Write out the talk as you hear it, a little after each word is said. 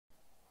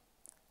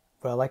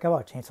what I like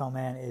about Chainsaw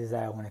Man is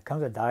that when it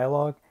comes to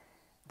dialogue,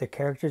 the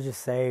characters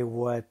just say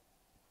what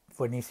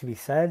needs to be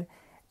said,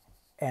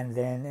 and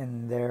then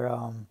in their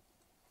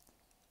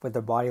with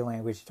their body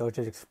language, they'll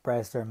just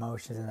express their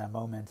emotions in that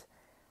moment,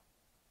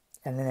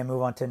 and then they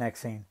move on to the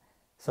next scene.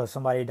 So if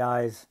somebody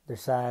dies, they're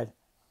sad,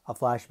 a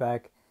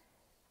flashback,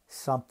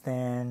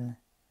 something,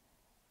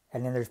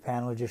 and then there's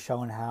panels just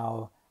showing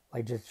how,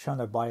 like, just showing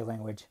their body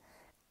language.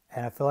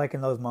 And I feel like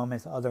in those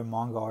moments, other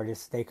manga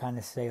artists, they kind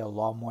of say a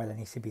lot more than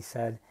needs to be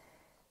said.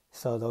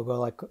 So they'll go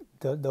like,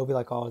 they'll be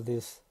like all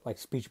this, like,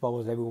 speech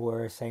bubbles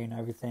everywhere, saying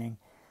everything.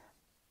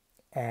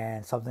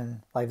 And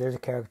something, like, there's a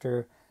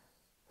character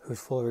who's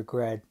full of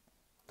regret.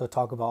 They'll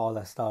talk about all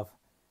that stuff.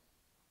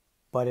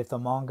 But if the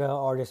manga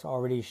artist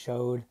already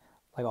showed,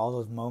 like, all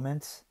those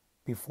moments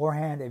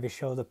beforehand, if it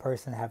showed the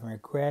person having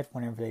regret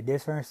whenever they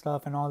did certain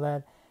stuff and all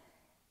that,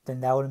 then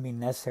that wouldn't be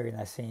necessary in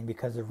that scene,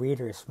 because the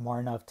reader is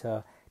smart enough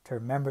to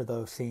remember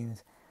those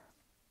scenes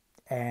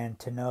and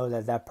to know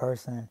that that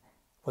person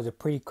was a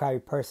pretty crappy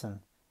person.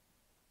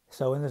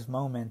 So in this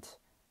moment,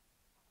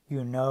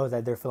 you know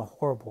that they're feeling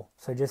horrible.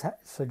 So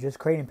just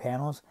creating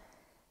panels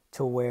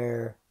to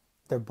where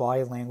their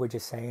body language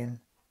is saying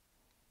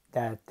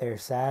that they're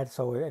sad.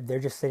 So if they're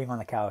just sitting on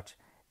the couch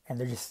and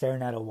they're just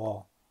staring at a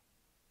wall,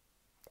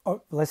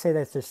 or let's say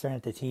that they're staring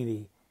at the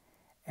TV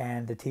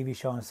and the TV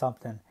showing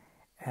something,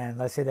 and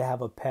let's say they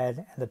have a pet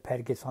and the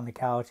pet gets on the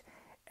couch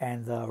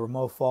and the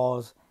remote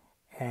falls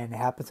and it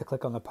happens to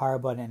click on the power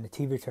button and the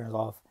TV turns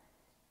off,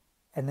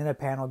 and then the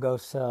panel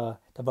goes to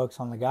focus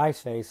on the guy's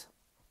face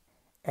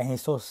and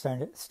he's still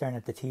staring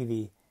at the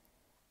TV.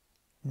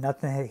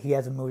 Nothing, he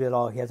hasn't moved at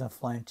all, he hasn't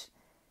flinched.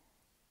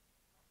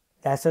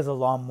 That says a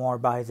lot more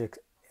about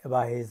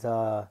his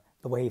the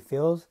way he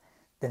feels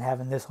than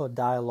having this whole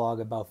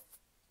dialogue about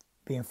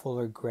being full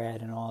of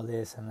regret and all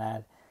this and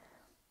that.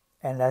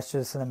 And that's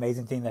just an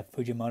amazing thing that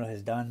Fujimoto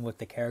has done with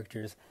the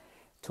characters,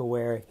 to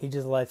where he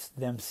just lets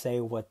them say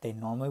what they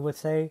normally would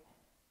say.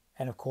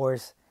 And of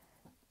course,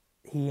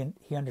 he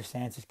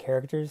understands his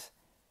characters.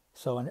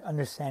 So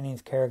understanding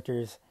his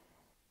characters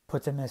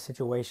puts him in a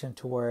situation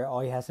to where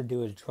all he has to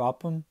do is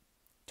drop them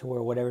to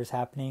where whatever's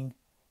happening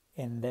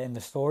in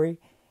the story,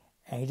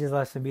 and he just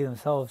lets them be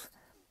themselves.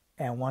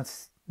 And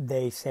once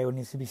they say what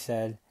needs to be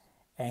said,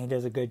 and he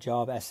does a good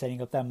job at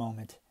setting up that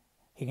moment,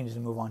 he can just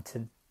move on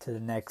to the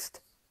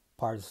next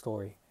part of the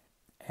story.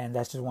 And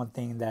that's just one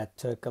thing that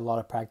took a lot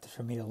of practice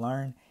for me to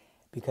learn,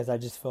 because I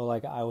just feel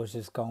like I was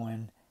just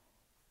going,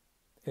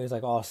 it was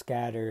like all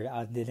scattered.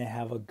 I didn't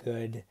have a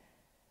good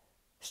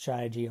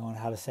strategy on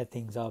how to set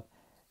things up.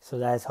 So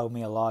that has helped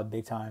me a lot,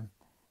 big time.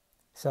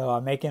 So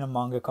I'm making a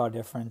manga called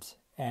Different,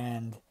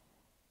 and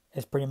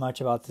it's pretty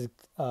much about this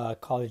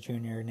college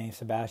junior named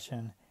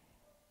Sebastian.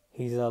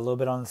 He's a little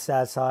bit on the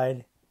sad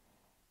side,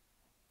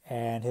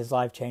 and his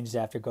life changes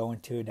after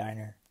going to a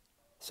diner.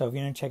 So if you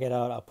didn't check it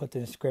out, I'll put the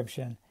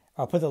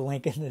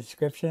link in the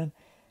description.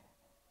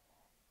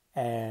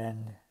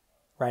 And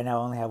right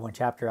now I only have one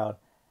chapter out.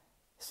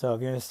 So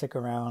if you're going to stick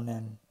around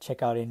and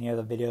check out any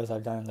other videos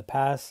I've done in the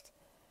past,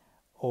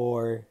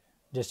 or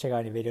just check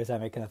out any videos I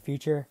make in the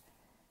future,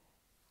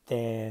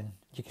 then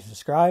you can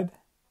subscribe.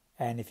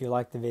 And if you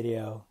like the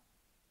video,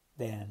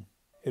 then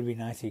it would be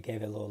nice if you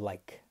gave it a little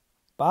like.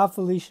 Bye,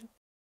 Felicia.